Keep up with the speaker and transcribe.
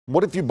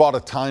What if you bought a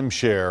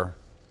timeshare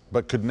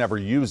but could never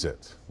use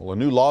it? Well, a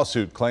new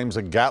lawsuit claims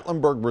a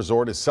Gatlinburg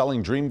resort is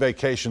selling dream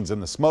vacations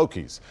in the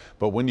Smokies.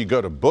 But when you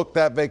go to book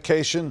that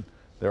vacation,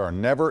 there are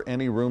never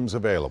any rooms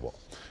available.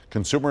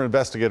 Consumer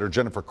investigator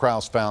Jennifer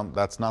Krause found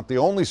that's not the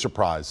only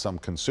surprise some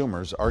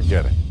consumers are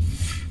getting.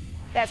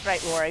 That's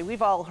right, Lori.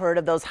 We've all heard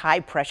of those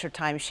high-pressure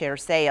timeshare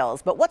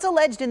sales. But what's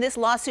alleged in this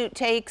lawsuit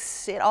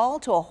takes it all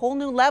to a whole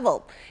new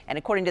level. And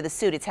according to the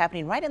suit, it's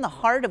happening right in the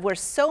heart of where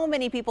so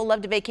many people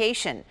love to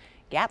vacation,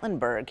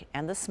 Gatlinburg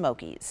and the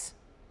Smokies.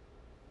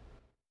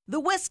 The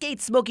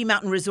Westgate Smoky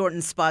Mountain Resort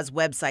and Spa's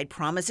website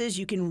promises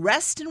you can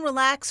rest and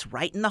relax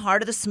right in the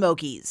heart of the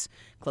Smokies.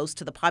 Close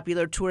to the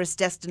popular tourist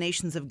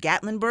destinations of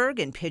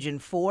Gatlinburg and Pigeon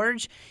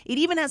Forge, it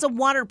even has a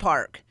water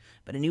park.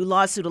 But a new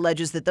lawsuit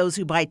alleges that those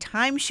who buy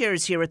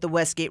timeshares here at the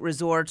Westgate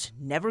Resort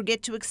never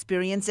get to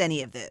experience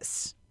any of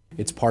this.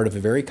 It's part of a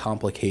very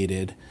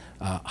complicated,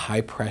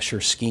 high-pressure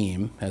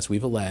scheme, as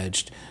we've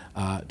alleged,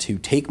 to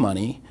take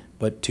money,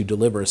 but to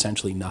deliver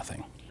essentially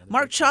nothing.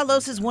 Mark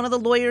Chalos is one of the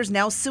lawyers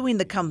now suing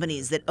the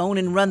companies that own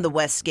and run the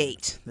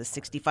Westgate. The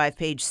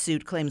 65-page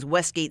suit claims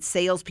Westgate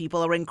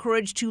salespeople are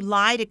encouraged to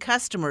lie to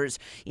customers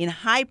in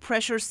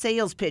high-pressure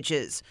sales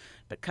pitches.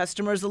 But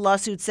customers, the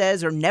lawsuit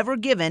says, are never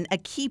given a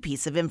key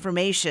piece of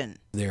information.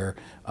 They're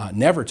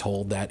never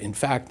told that, in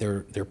fact,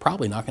 they're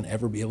probably not going to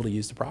ever be able to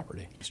use the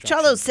property.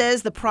 Chalos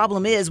says the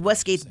problem is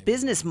Westgate's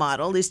business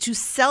model is to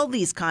sell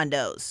these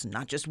condos,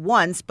 not just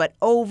once, but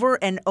over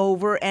and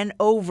over and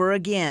over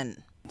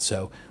again.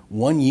 So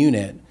one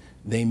unit,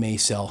 they may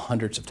sell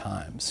hundreds of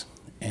times.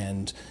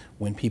 And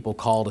when people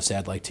call to say,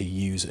 I'd like to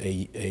use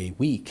a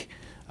week,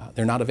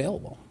 they're not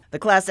available. The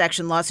class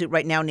action lawsuit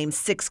right now names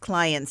 6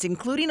 clients,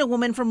 including a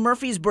woman from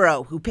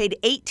Murfreesboro who paid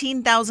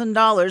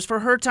 $18,000 for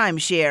her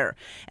timeshare,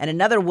 and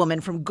another woman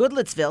from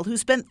Goodlettsville who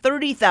spent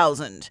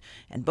 $30,000.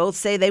 And both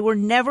say they were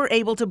never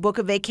able to book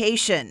a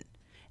vacation.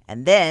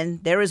 And then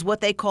there is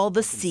what they call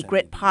the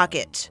secret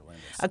pocket.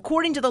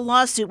 According to the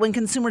lawsuit, when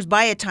consumers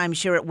buy a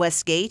timeshare at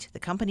Westgate, the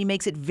company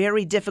makes it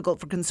very difficult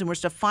for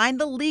consumers to find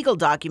the legal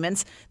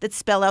documents that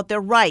spell out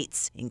their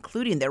rights,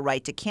 including their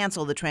right to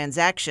cancel the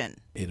transaction.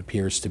 It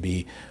appears to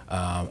be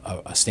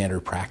a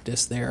standard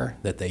practice there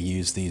that they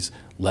use these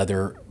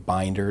leather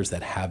binders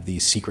that have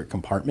these secret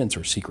compartments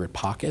or secret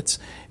pockets,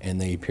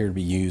 and they appear to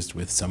be used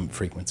with some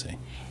frequency.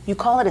 You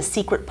call it a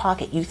secret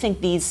pocket. You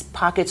think these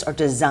pockets are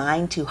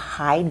designed to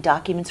hide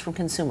documents from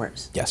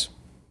consumers? Yes.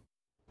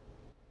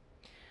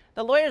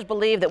 The lawyers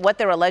believe that what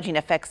they're alleging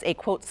affects a,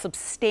 quote,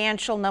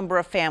 substantial number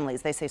of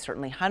families. They say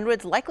certainly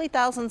hundreds, likely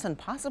thousands, and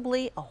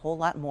possibly a whole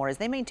lot more. As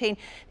they maintain,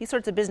 these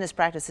sorts of business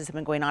practices have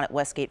been going on at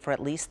Westgate for at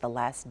least the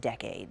last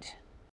decade.